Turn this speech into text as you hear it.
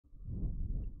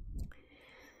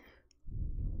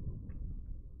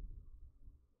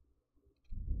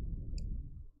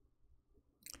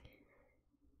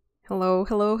Hello,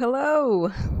 hello,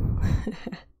 hello.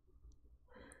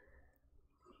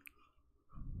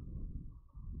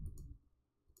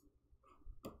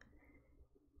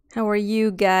 How are you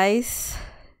guys?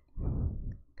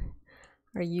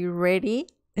 Are you ready?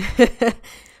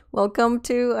 Welcome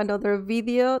to another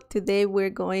video. Today we're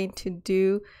going to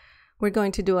do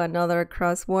another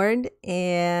crossword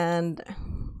and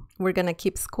we're going to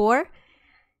keep score.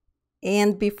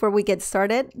 And before we get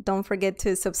started, don't forget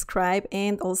to subscribe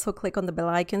and also click on the bell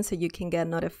icon so you can get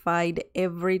notified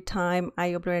every time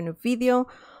I upload a new video.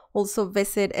 Also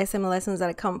visit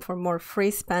smlessons.com for more free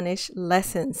Spanish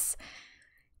lessons.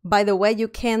 By the way, you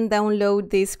can download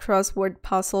this crossword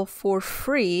puzzle for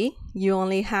free. You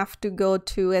only have to go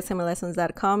to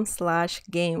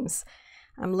smlessons.com/games.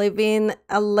 I'm leaving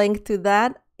a link to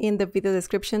that in the video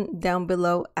description down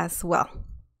below as well.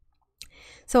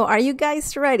 So are you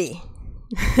guys ready?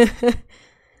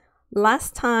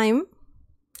 Last time,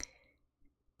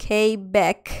 Kay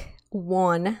Beck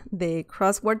won the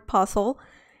crossword puzzle,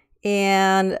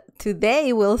 and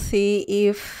today we'll see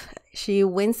if she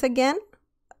wins again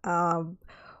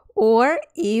or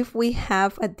if we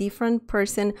have a different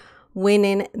person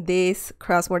winning this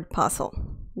crossword puzzle.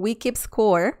 We keep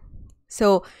score,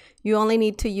 so you only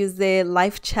need to use the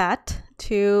live chat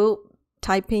to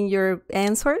type in your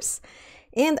answers,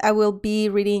 and I will be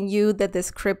reading you the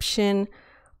description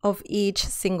of each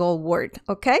single word,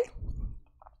 okay?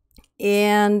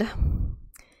 And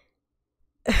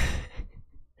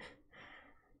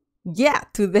yeah,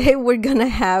 today we're gonna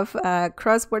have a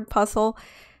crossword puzzle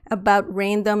about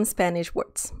random Spanish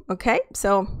words, okay?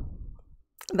 So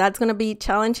that's gonna be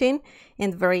challenging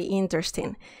and very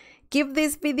interesting. Give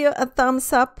this video a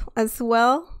thumbs up as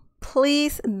well,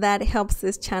 please. That helps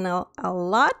this channel a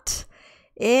lot.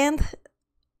 And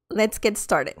let's get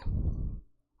started.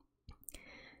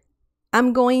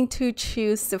 I'm going to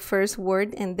choose the first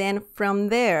word, and then from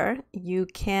there you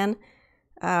can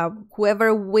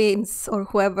whoever wins or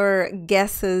whoever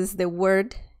guesses the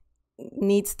word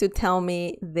needs to tell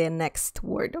me the next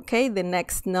word, okay? The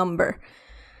next number.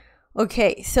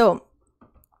 Okay, so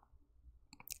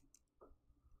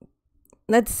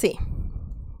let's see.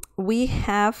 We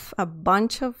have a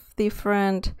bunch of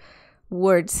different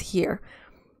words here.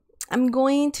 I'm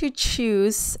going to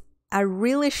choose a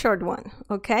really short one,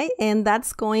 okay? And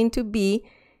that's going to be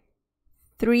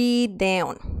 3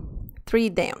 down. 3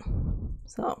 down.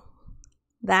 So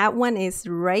that one is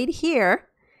right here,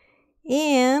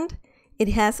 and it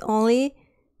has only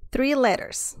 3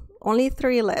 letters. Only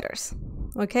 3 letters.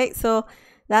 Okay, so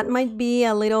that might be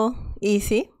a little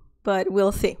easy, but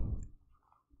we'll see.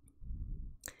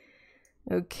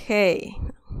 Okay.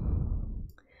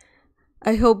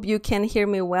 I hope you can hear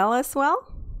me well as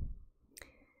well.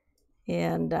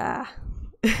 And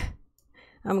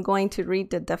I'm going to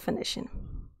read the definition.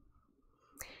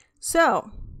 So,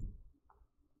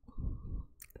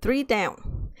 3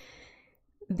 down.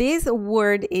 This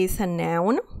word is a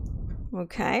noun,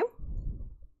 okay?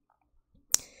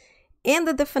 And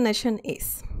the definition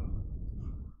is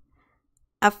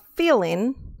a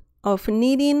feeling of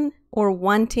needing or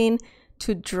wanting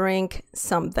to drink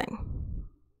something.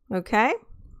 Okay,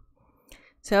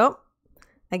 so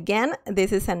again,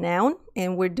 this is a noun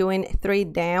and we're doing 3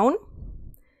 down.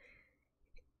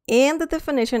 And the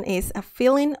definition is a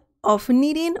feeling of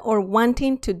needing or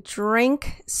wanting to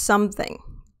drink something.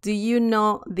 Do you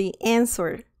know the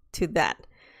answer to that?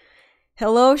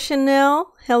 Hello,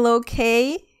 Chanel. Hello,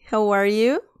 Kay. How are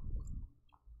you?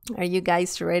 Are you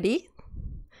guys ready?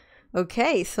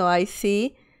 Okay, so I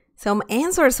see some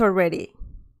answers already.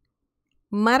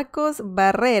 Marcos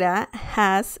Barrera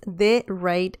has the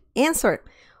right answer.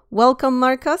 Welcome,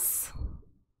 Marcos.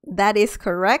 That is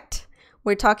correct.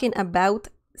 We're talking about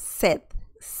sed,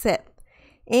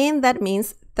 and that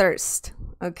means thirst,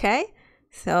 okay?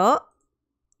 So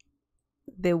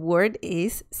the word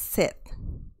is sed,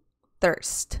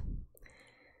 thirst.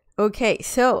 Okay,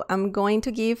 so I'm going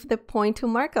to give the point to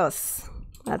Marcos.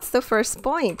 That's the first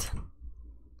point.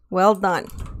 Well done.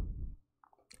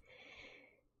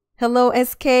 Hello,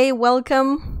 SK,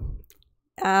 welcome.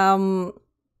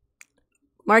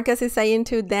 Marcus is saying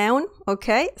 2 down.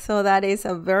 Okay, so that is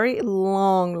a very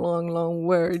long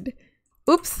word.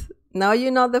 Oops, now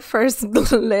you know the first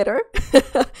letter.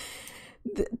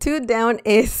 2 down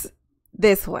is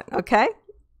this one, okay?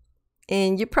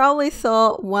 And you probably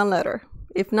saw 1 letter.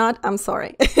 If not, I'm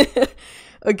sorry.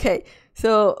 Okay,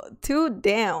 so 2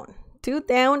 down. 2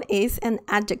 down is an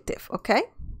adjective, okay?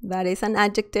 That is an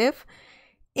adjective.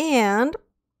 And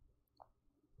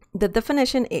the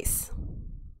definition is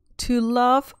to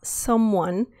love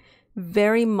someone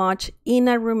very much in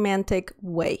a romantic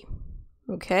way.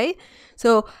 Okay,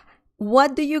 so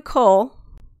what do you call,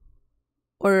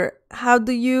 or how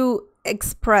do you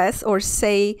express or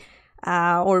say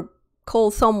or call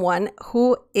someone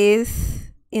who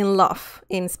is in love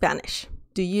in Spanish?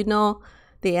 Do you know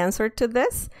the answer to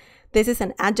this? This is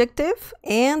an adjective,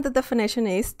 and the definition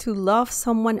is to love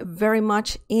someone very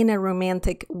much in a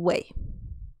romantic way.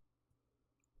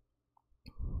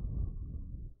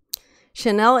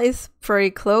 Chanel is very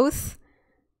close.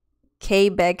 K.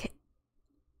 Beck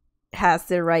has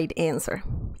the right answer.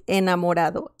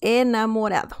 Enamorado,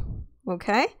 enamorado.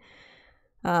 Okay?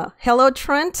 Hello,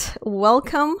 Trent.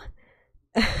 Welcome.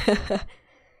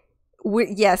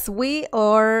 Yes, we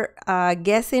are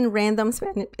guessing random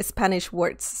Spanish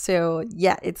words. So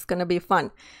yeah, it's going to be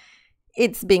fun.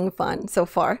 It's being fun so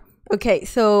far. Okay,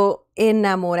 so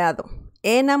enamorado.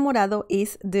 Enamorado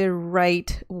is the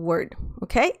right word.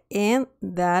 Okay, and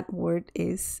that word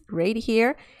is right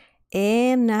here.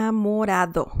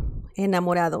 Enamorado.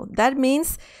 Enamorado. That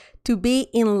means to be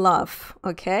in love.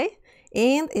 Okay,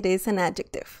 and it is an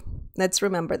adjective. Let's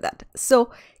remember that. So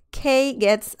K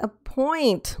gets a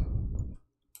point.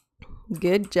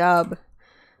 Good job.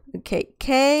 Okay,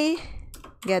 K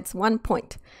gets 1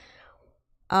 point.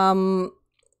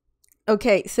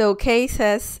 Okay, so K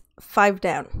says 5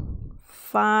 down.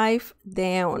 5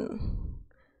 down.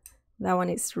 That one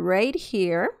is right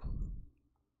here.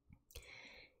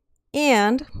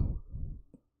 And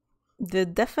the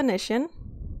definition,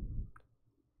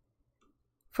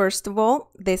 first of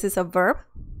all, this is a verb,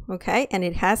 okay? And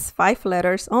it has 5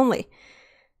 letters only.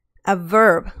 A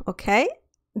verb, okay?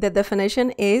 The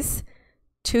definition is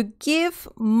to give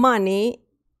money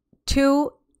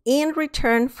to in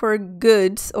return for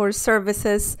goods or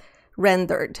services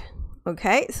rendered.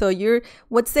 Okay, so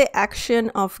what's the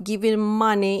action of giving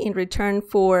money in return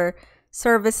for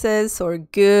services or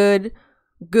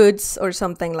goods or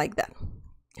something like that?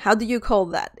 How do you call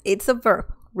that? It's a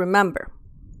verb, remember.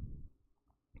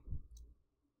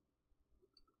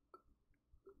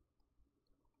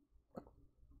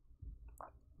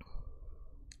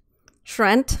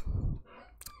 Trent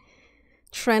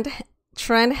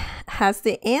has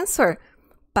the answer.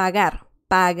 Pagar,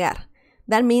 pagar.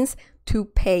 That means to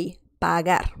pay,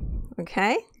 pagar.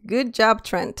 Okay, good job,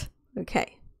 Trent.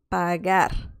 Okay,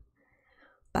 pagar,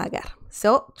 pagar.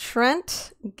 So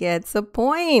Trent gets a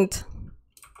point.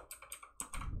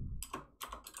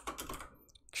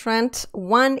 Trent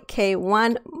 1, K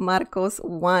 1, Marcos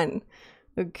 1.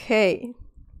 Okay.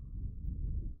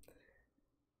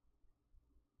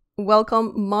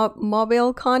 Welcome,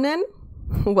 Mobile Conan.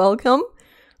 Welcome.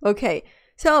 Okay,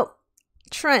 so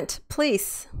Trent,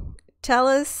 please tell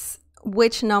us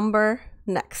which number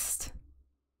next.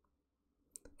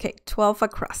 Okay, 12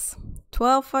 across.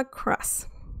 12 across.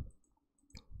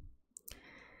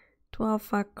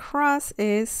 12 across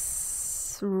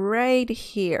is right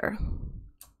here.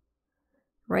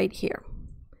 Right here.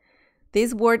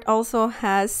 This word also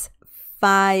has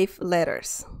 5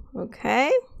 letters.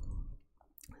 Okay?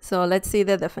 So let's see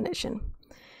the definition.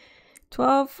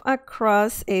 12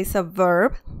 across is a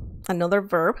verb, another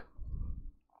verb.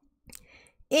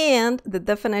 And the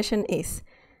definition is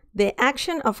the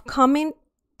action of coming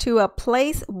to a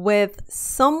place with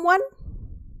someone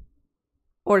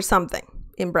or something,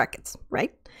 in brackets,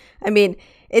 right? I mean,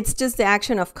 it's just the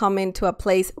action of coming to a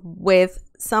place with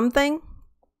something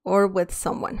or with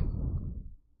someone.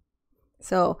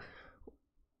 So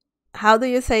how do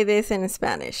you say this in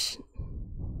Spanish?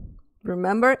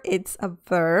 Remember, it's a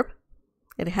verb.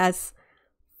 It has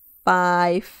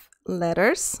 5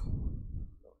 letters.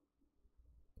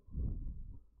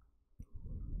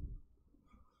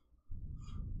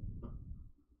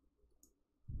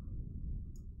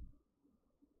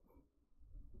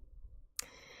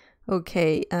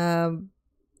 Okay,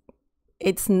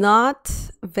 it's not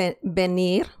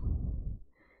venir.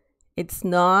 It's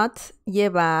not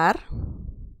llevar.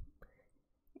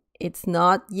 It's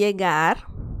not llegar.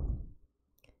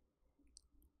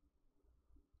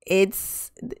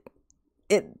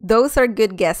 Those are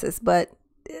good guesses, but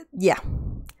yeah.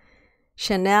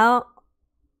 Chanel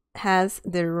has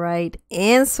the right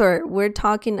answer. We're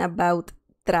talking about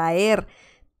traer,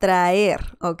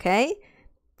 okay?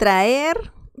 Traer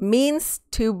means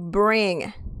to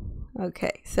bring.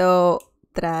 Okay, so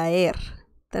traer.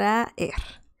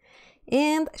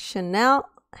 And Chanel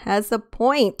has a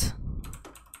point.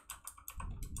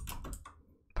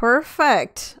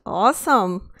 Perfect.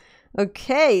 Awesome.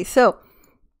 Okay, so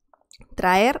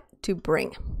traer, to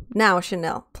bring. Now,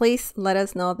 Chanel, please let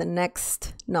us know the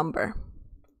next number.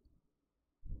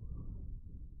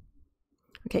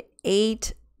 Okay,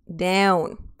 8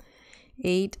 down.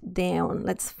 8 down.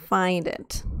 Let's find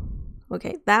it.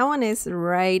 Okay, that one is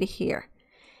right here.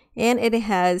 And it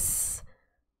has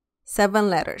 7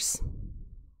 letters.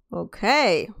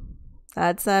 Okay,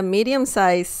 that's a medium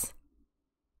size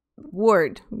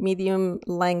word, medium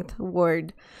length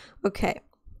word. Okay,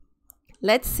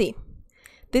 let's see.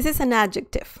 This is an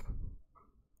adjective.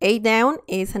 A down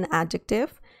is an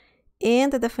adjective,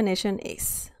 and the definition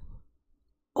is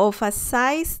of a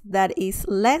size that is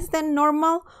less than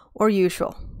normal or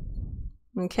usual.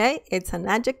 Okay, it's an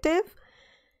adjective,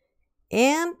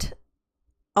 and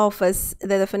the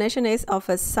definition is of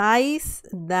a size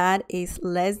that is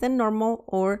less than normal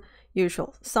or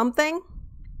usual. Something,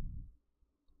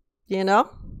 you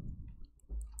know?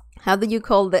 How do you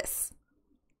call this?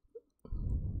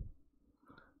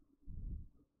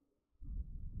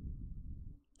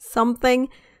 Something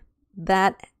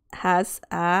that has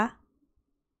a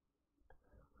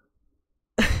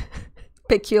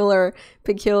peculiar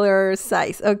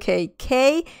size. Okay,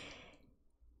 K.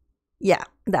 Yeah,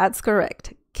 that's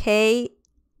correct. K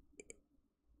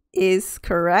is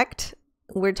correct.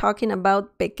 We're talking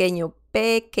about pequeño,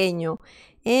 pequeño,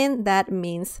 and that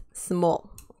means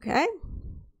small. Okay,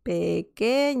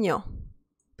 pequeño,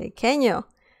 pequeño.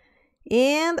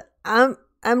 And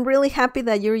I'm really happy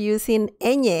that you're using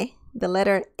ñ, the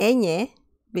letter ñ,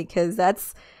 because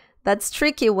that's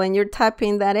tricky when you're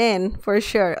typing that in for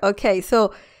sure. Okay,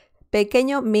 so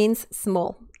pequeño means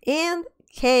small, and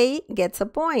K gets a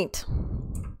point.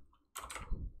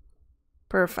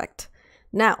 Perfect.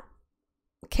 Now,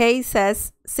 K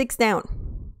says 6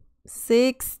 down.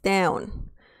 6 down.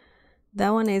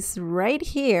 That one is right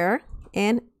here,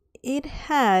 and it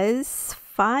has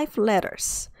 5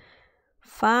 letters.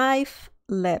 5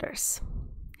 letters.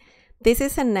 This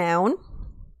is a noun,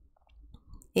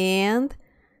 and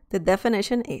the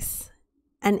definition is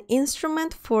an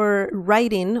instrument for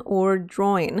writing or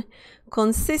drawing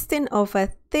consisting of a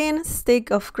thin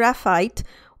stick of graphite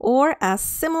or a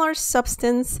similar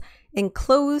substance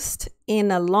enclosed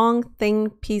in a long thin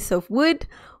piece of wood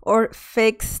or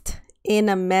fixed in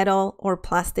a metal or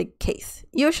plastic case.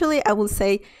 Usually I will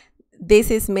say this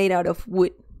is made out of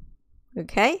wood.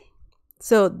 Okay?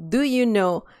 So do you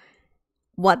know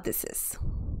what this is?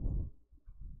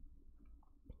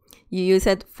 You use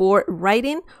it for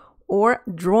writing or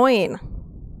drawing.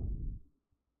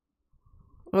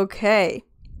 Okay.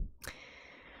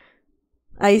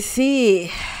 I see.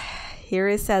 Here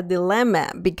is a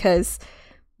dilemma because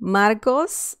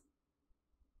Marcos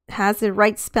has the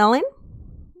right spelling,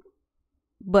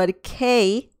 but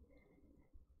K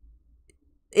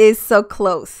is so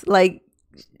close. Like,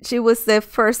 she was the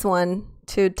first one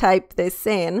to type this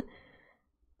in.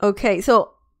 Okay,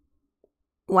 so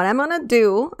what I'm gonna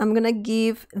do, I'm gonna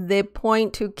give the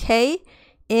point to K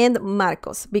and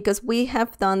Marcos because we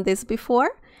have done this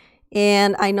before,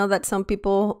 and I know that some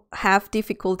people have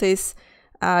difficulties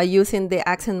using the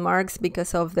accent marks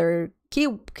because of their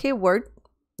keyboard.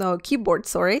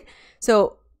 Sorry.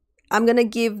 So I'm gonna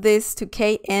give this to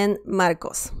K and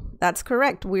Marcos. That's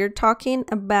correct. We're talking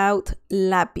about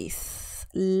lápiz.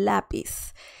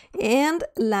 Lápiz. And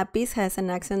lápiz has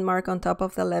an accent mark on top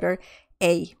of the letter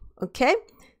A. Okay?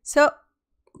 So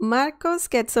Marcos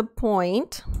gets a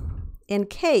point and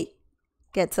K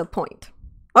gets a point.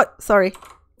 Oh, sorry.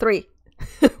 3.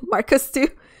 Marcos 2,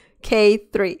 K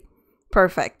 3.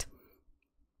 Perfect.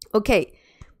 Okay.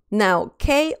 Now,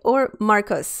 K or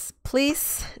Marcos,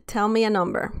 please tell me a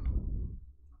number.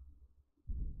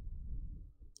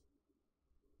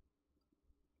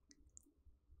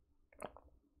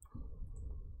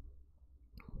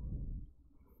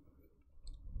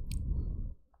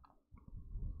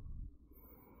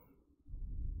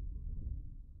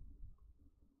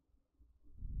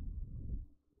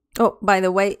 Oh, by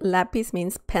the way, lápiz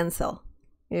means pencil,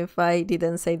 if I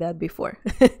didn't say that before.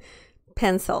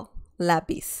 Pencil,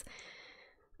 lápiz.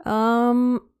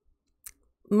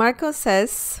 Marco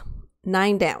says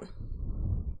 9 down.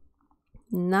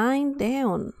 9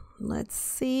 down. Let's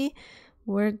see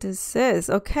where this is.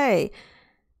 Okay,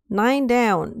 9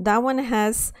 down. That one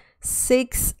has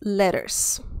 6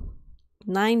 letters.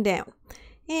 9 down.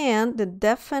 And the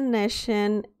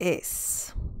definition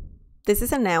is, this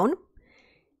is a noun.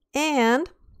 And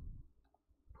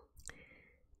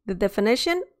the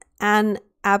definition, an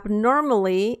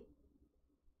abnormally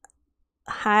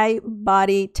high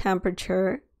body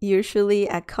temperature, usually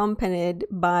accompanied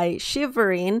by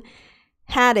shivering,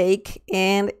 headache,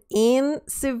 and in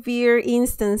severe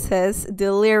instances,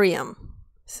 delirium.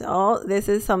 So this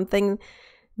is something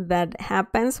that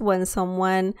happens when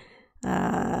someone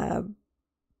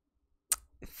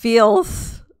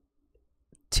feels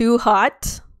too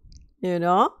hot, you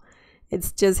know.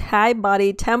 It's just high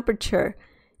body temperature.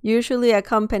 usually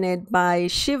accompanied by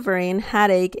shivering,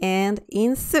 headache, and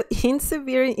in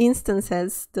severe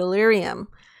instances, delirium.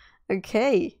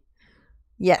 Okay.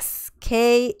 Yes,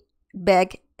 Kay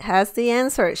Beck has the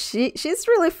answer. She's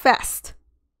really fast.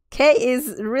 Kay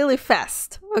is really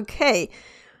fast. Okay.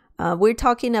 We're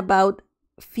talking about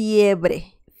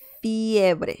fiebre.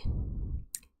 Fiebre.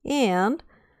 And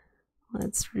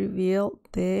let's reveal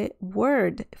the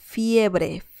word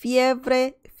fiebre.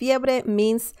 Fiebre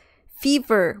means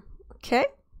fever. Okay.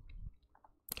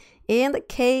 And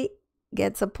Kay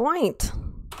gets a point.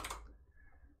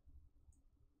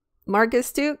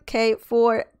 Marcus 2, Kay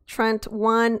 4, Trent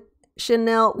 1,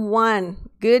 Chanel 1.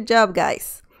 Good job,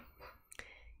 guys.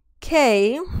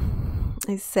 Kay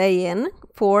is saying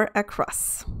 4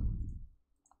 across.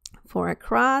 4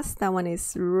 across, that one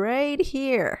is right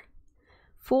here.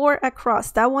 4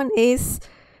 across, that one is,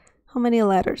 how many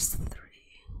letters? 3.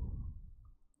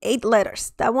 8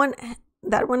 letters. That one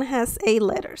has 8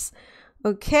 letters.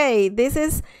 Okay, this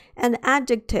is an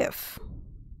adjective.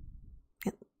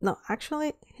 No,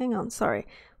 actually, hang on, sorry.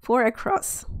 4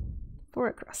 across. 4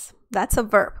 across. That's a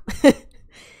verb.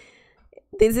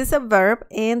 This is a verb,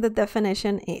 and the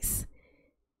definition is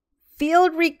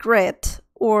feel regret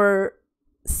or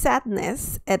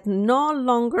sadness at no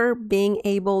longer being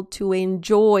able to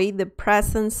enjoy the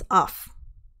presence of.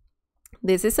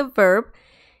 This is a verb,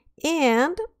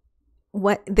 and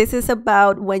what this is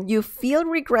about when you feel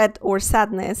regret or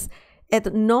sadness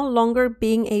at no longer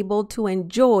being able to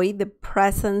enjoy the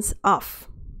presence of.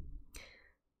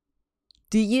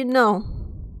 Do you know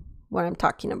what I'm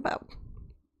talking about?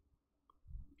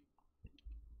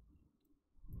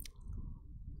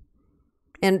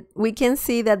 And we can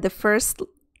see that the first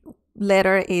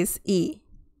letter is E.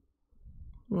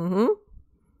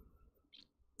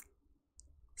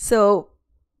 So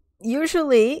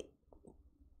usually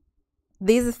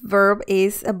this verb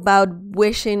is about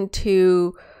wishing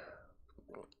to,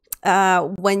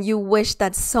 when you wish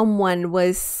that someone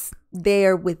was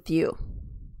there with you.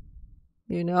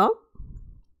 You know?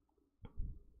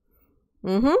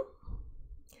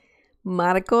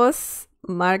 Marcos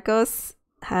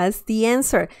has the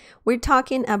answer. We're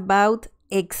talking about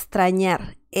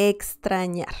extrañar.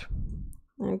 Extrañar.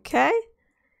 Okay?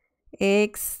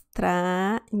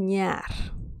 Extrañar.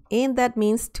 And that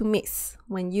means to miss,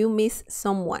 when you miss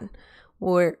someone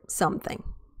or something.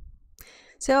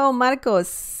 So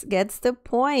Marcos gets the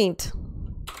point.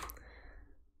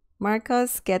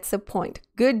 Marcos gets a point.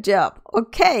 Good job.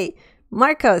 Okay,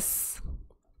 Marcos,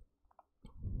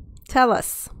 tell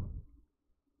us.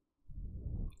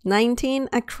 19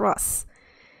 across.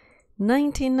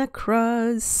 19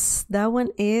 across. That one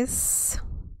is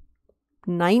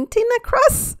 19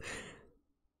 across?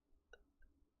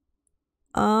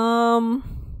 I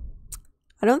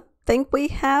don't think we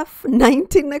have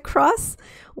 19 across.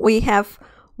 We have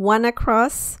 1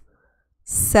 across,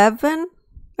 7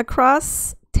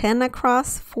 across, 10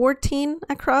 across, 14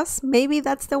 across. Maybe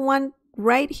that's the one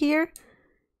right here.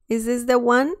 Is this the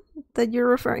one that you're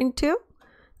referring to?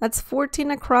 That's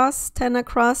 14 across, 10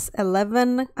 across,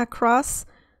 11 across,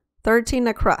 13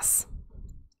 across.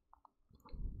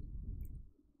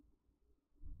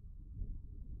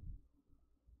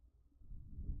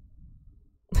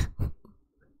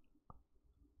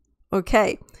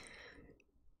 Okay.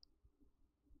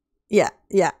 Yeah.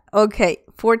 Okay.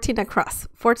 14 across.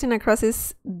 14 across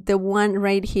is the one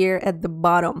right here at the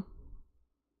bottom.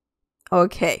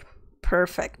 Okay.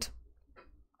 Perfect.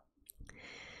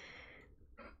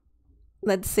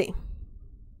 Let's see.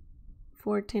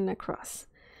 14 across.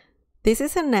 This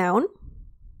is a noun.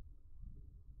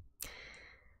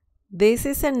 This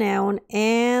is a noun,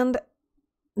 and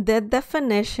the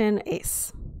definition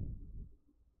is,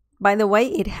 by the way,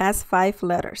 it has 5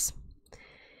 letters.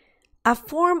 A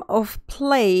form of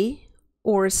play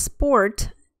or sport,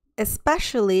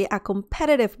 especially a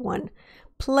competitive one,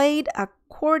 played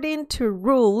according to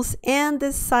rules and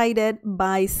decided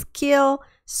by skill,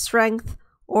 strength,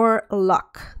 or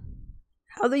luck.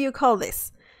 How do you call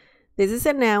this? This is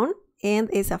a noun and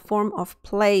is a form of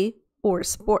play or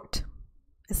sport,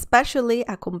 especially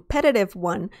a competitive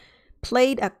one,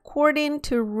 played according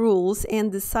to rules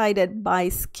and decided by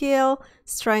skill,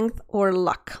 strength, or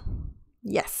luck.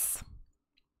 Yes.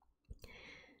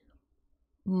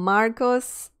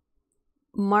 Marcus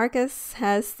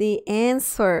has the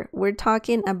answer. We're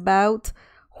talking about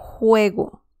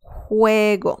juego.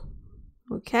 Juego.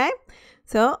 Okay?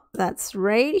 So that's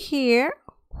right here,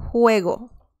 juego.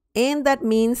 And that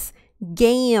means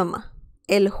game.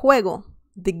 El juego,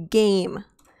 the game.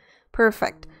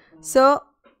 Perfect. So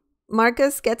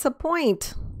Marcus gets a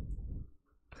point.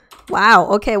 Wow.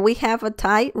 Okay, we have a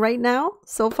tie right now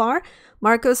so far.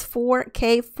 Marcus 4,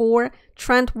 Kay 4,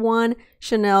 Trent 1,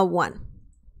 Chanel 1.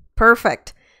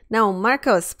 Perfect. Now,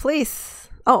 Marcos, please.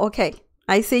 Oh, okay.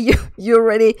 I see you. You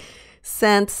already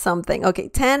sent something. Okay,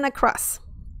 10 across.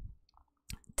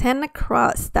 10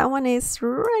 across. That one is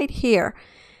right here.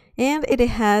 And it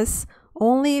has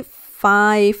only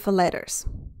 5 letters.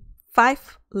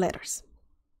 5 letters.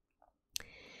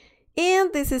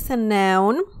 And this is a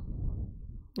noun.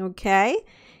 Okay.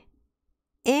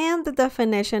 And the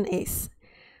definition is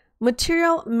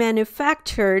material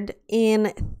manufactured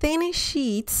in thin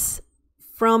sheets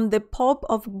from the pulp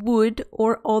of wood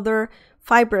or other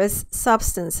fibrous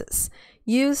substances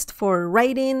used for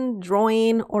writing,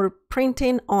 drawing, or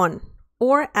printing on,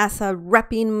 or as a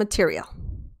wrapping material.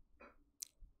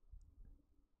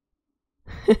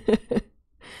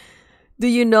 Do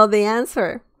you know the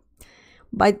answer?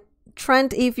 By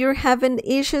Trent, if you're having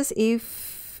issues,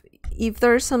 if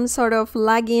there's some sort of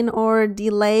lagging or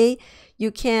delay,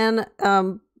 you can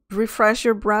refresh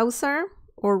your browser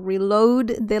or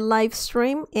reload the live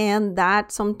stream, and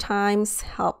that sometimes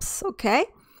helps, okay?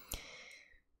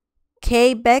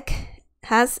 Kay Beck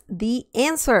has the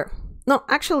answer. No,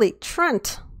 actually,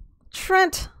 Trent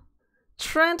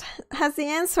has the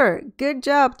answer. Good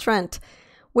job, Trent.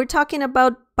 We're talking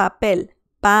about papel.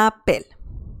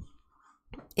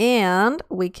 And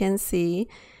we can see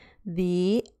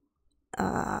the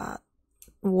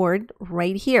word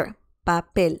right here.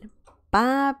 Papel.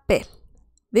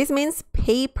 This means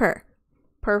paper.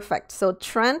 Perfect. So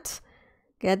Trent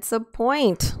gets a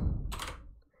point.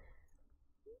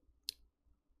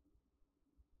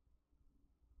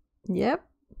 Yep.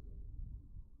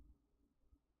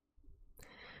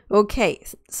 Okay,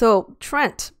 so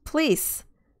Trent, please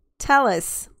tell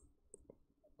us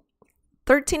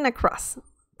 13 across.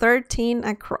 13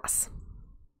 across.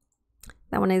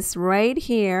 That one is right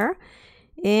here.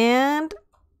 And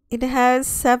it has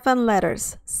 7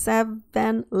 letters.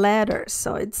 7 letters.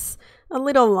 So it's a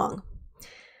little long.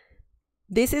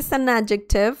 This is an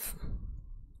adjective.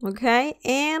 Okay.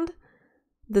 And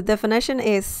the definition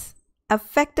is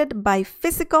affected by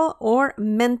physical or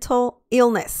mental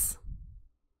illness.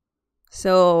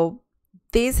 So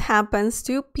this happens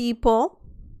to people,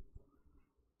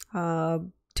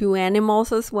 to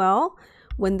animals as well,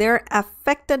 when they're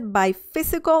affected by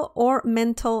physical or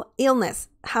mental illness.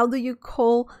 How do you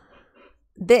call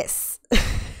this?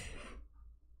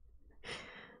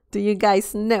 Do you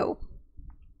guys know?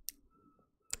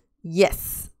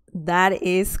 Yes, that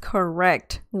is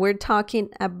correct. We're talking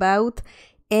about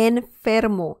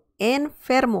enfermo.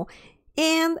 Enfermo.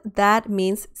 And that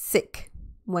means sick.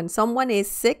 When someone is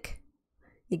sick,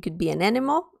 it could be an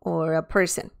animal or a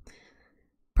person.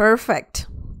 Perfect.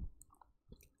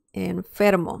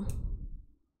 Enfermo.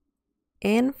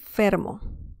 Enfermo.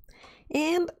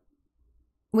 And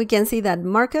we can see that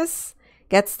Marcus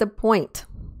gets the point.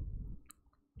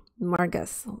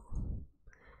 Marcus.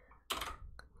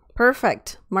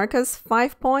 Perfect. Marcus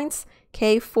 5 points,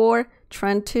 Kay 4,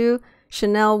 Trent 2,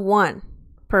 Chanel 1.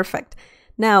 Perfect.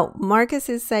 Now, Marcus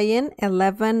is saying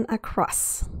 11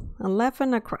 across.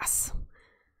 11 across.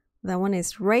 That one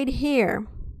is right here.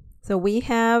 So we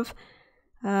have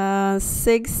 6,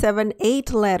 7,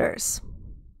 8 letters.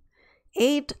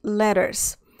 8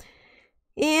 letters.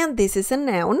 And this is a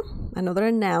noun,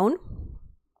 another noun.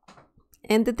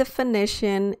 And the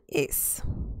definition is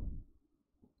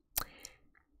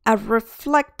a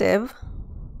reflective,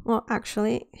 well,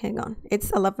 actually, hang on.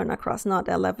 It's 11 across, not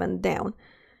 11 down.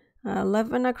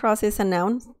 11 across is a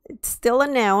noun. It's still a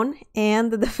noun.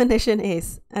 And the definition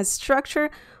is a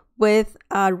structure with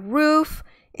a roof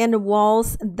and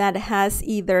walls that has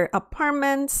either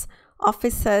apartments,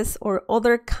 offices, or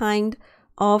other kind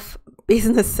of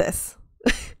businesses.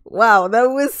 Wow, that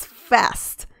was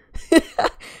fast.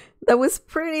 That was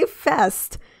pretty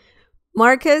fast.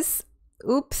 Marcus,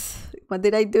 oops, what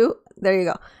did I do? There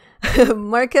you go.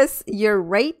 Marcus, you're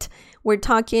right. We're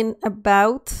talking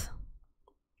about...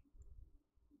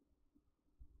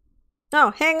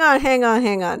 Oh, hang on.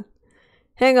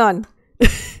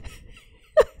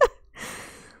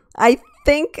 I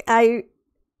think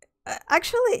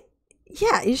actually,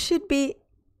 yeah, it should be,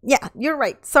 yeah, you're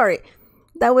right. Sorry.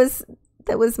 That was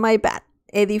my bad.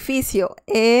 Edificio.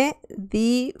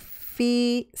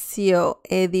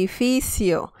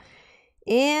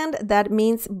 And that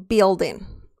means building.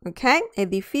 Okay?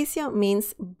 Edificio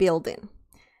means building.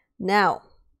 Now,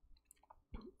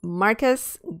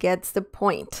 Marcus gets the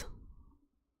point.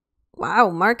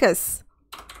 Wow, Marcus.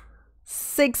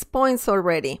 6 points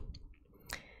already.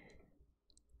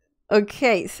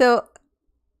 Okay, so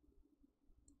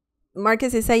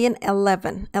Marcus is saying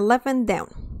 11. 11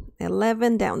 down.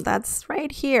 11 down. That's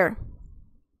right here.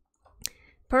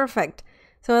 Perfect.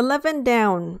 So 11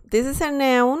 down. This is a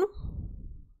noun.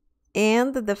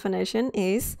 And the definition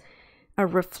is a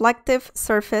reflective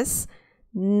surface,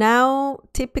 now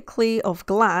typically of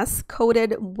glass,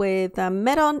 coated with a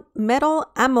metal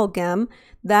amalgam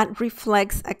that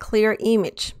reflects a clear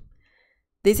image.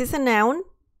 This is a noun,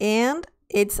 and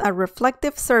it's a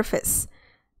reflective surface,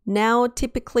 now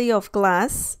typically of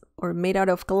glass or made out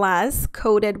of glass,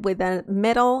 coated with a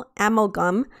metal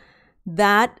amalgam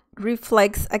that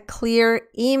reflects a clear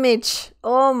image.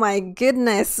 Oh my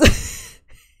goodness.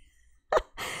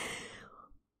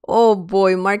 Oh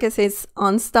boy, Marcus is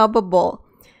unstoppable.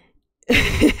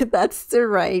 That's the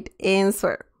right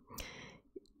answer.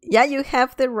 Yeah, you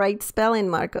have the right spelling,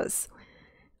 Marcos.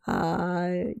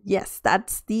 Yes,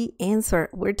 that's the answer.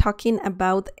 We're talking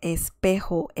about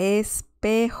espejo,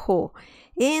 espejo.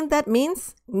 And that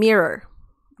means mirror.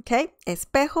 Okay,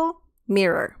 espejo,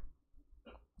 mirror.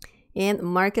 And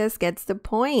Marcus gets the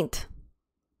point.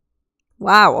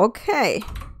 Wow, okay.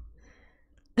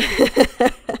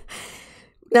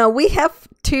 Now we have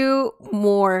 2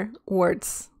 more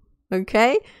words.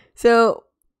 Okay, so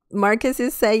Marcus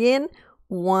is saying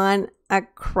one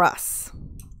across.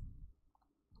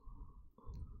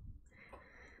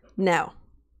 Now,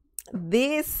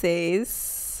 this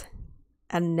is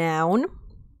a noun,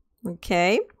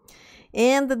 okay?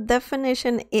 And the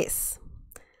definition is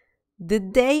the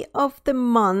day of the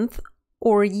month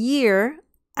or year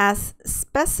as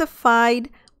specified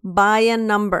by a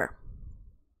number.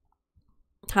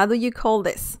 How do you call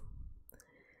this?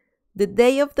 The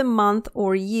day of the month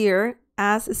or year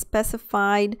as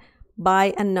specified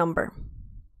by a number.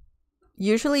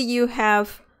 Usually you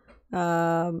have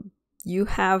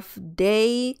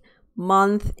day,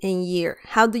 month, and year.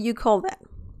 How do you call that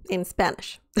in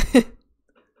Spanish?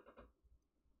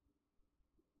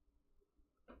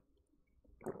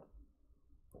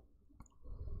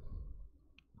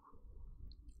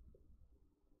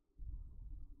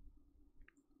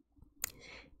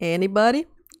 Anybody?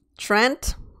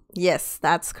 Trent? Yes,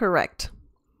 that's correct.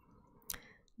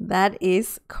 That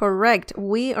is correct.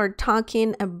 We are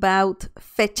talking about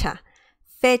fecha.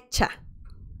 Fecha.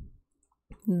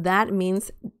 That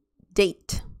means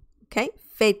date. Okay?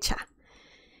 Fecha.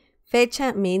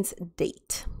 Fecha means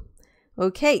date.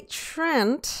 Okay,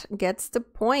 Trent gets the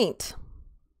point.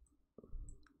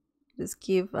 Just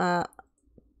give a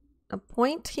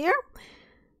point here.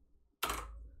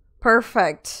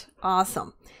 Perfect.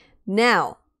 Awesome.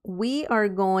 Now, we are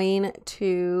going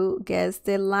to guess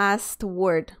the last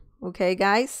word. Okay,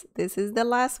 guys? This is the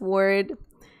last word.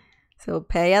 So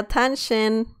pay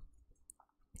attention.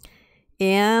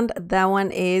 And that one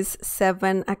is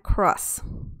 7 across.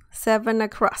 7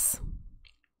 across.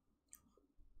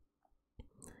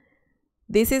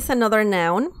 This is another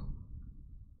noun.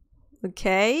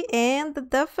 Okay, and the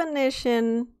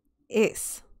definition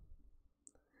is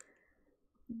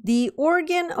the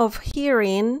organ of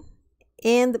hearing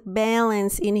and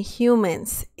balance in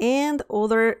humans and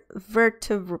other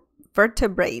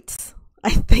vertebrates.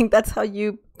 I think that's how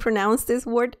you pronounce this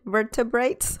word,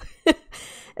 vertebrates.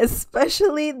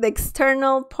 Especially the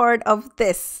external part of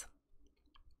this.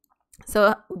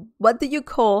 So what do you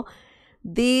call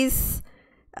this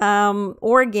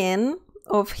organ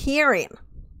of hearing?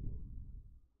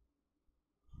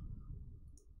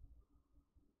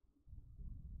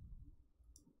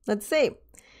 Let's see.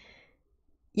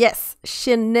 Yes,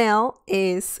 Chanel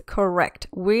is correct.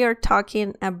 We are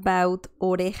talking about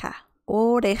oreja.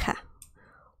 Oreja.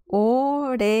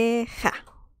 Oreja.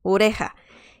 Oreja.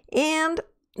 And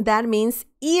that means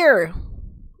ear.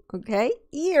 Okay,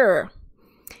 ear.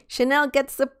 Chanel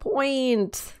gets the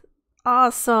point.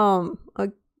 Awesome.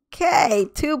 Okay,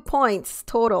 2 points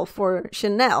total for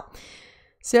Chanel.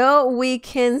 So we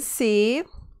can see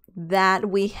that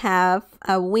we have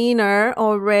a winner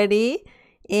already,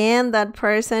 and that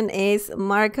person is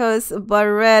Marcos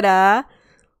Barrera.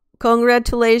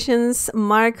 Congratulations,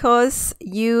 Marcos.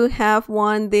 You have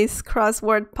won this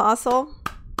crossword puzzle.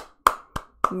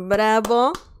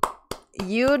 Bravo.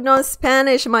 You know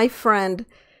Spanish, my friend.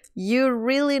 You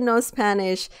really know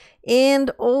Spanish. And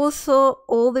also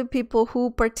all the people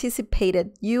who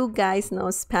participated. You guys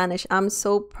know Spanish. I'm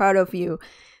so proud of you.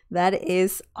 That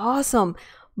is awesome.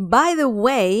 By the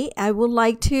way, I would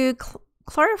like to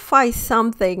clarify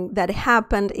something that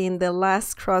happened in the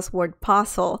last crossword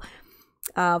puzzle.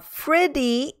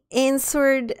 Freddie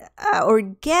answered or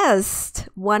guessed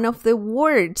one of the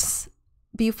words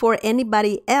before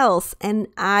anybody else, and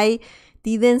I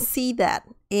didn't see that,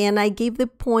 and I gave the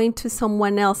point to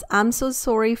someone else. I'm so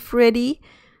sorry, Freddie.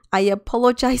 I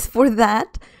apologize for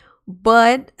that,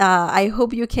 but I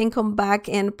hope you can come back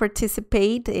and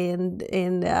participate and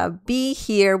be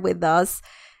here with us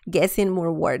guessing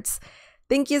more words.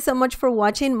 Thank you so much for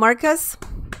watching. Marcus,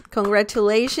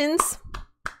 congratulations.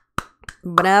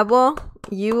 Bravo.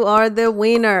 You are the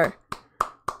winner.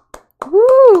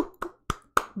 Woo!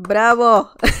 Bravo.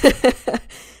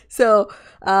 So,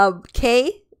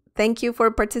 Kay, thank you for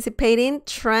participating.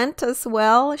 Trent as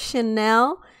well.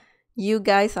 Chanel, you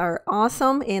guys are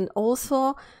awesome. And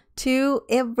also to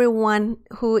everyone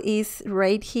who is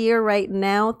right here right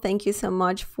now, thank you so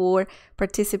much for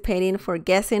participating, for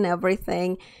guessing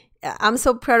everything. I'm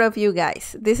so proud of you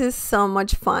guys. This is so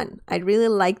much fun. I really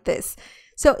like this.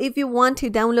 So if you want to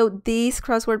download this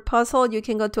crossword puzzle, you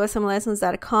can go to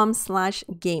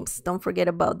smlessons.com/games. Don't forget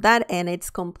about that, and it's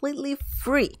completely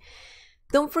free.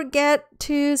 Don't forget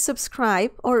to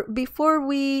subscribe. Or before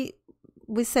we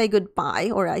say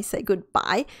goodbye, or I say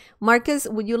goodbye, Marcus,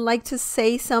 would you like to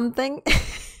say something?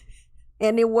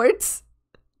 Any words?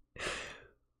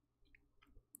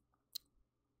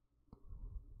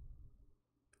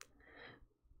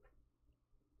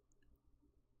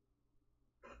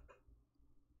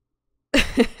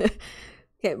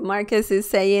 Okay, Marcus is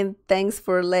saying thanks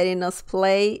for letting us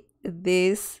play.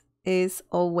 This is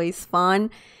always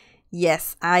fun.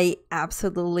 Yes, I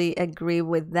absolutely agree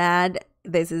with that.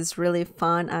 This is really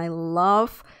fun. I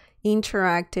love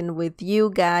interacting with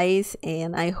you guys,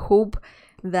 and I hope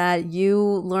that you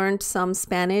learned some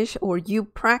Spanish or you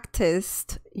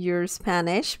practiced your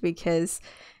Spanish, because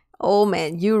oh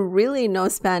man, you really know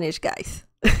Spanish, guys.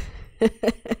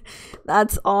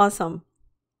 That's awesome.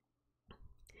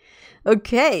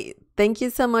 Okay, thank you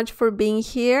so much for being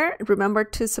here. Remember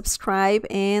to subscribe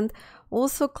and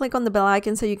also click on the bell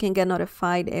icon so you can get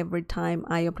notified every time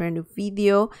I upload a new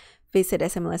video. Visit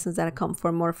smlessons.com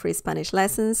for more free Spanish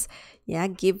lessons. Yeah,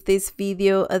 give this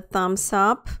video a thumbs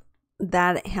up.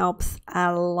 That helps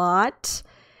a lot.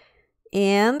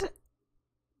 And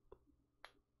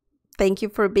thank you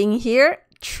for being here.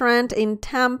 Trent in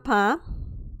Tampa.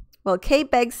 Well,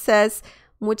 K-Beg says,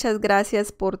 muchas gracias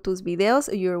por tus videos.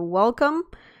 You're welcome.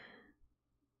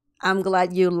 I'm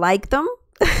glad you like them.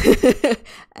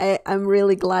 I'm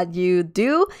really glad you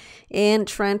do. And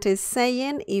Trent is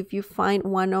saying, if you find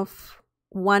one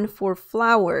for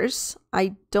flowers,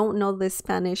 I don't know the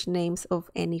Spanish names of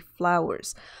any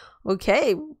flowers.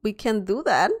 Okay, we can do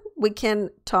that. We can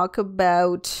talk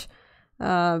about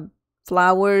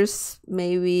flowers,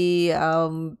 maybe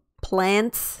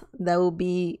plants. That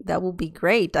will be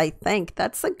great. I think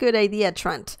that's a good idea,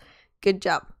 Trent. Good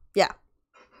job. Yeah,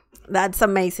 that's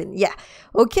amazing. Yeah.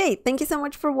 Okay, thank you so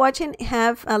much for watching.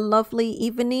 Have a lovely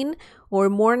evening or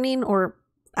morning or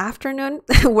afternoon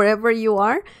wherever you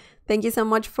are. Thank you so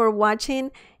much for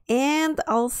watching, and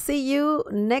I'll see you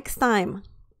next time.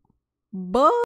 Bye.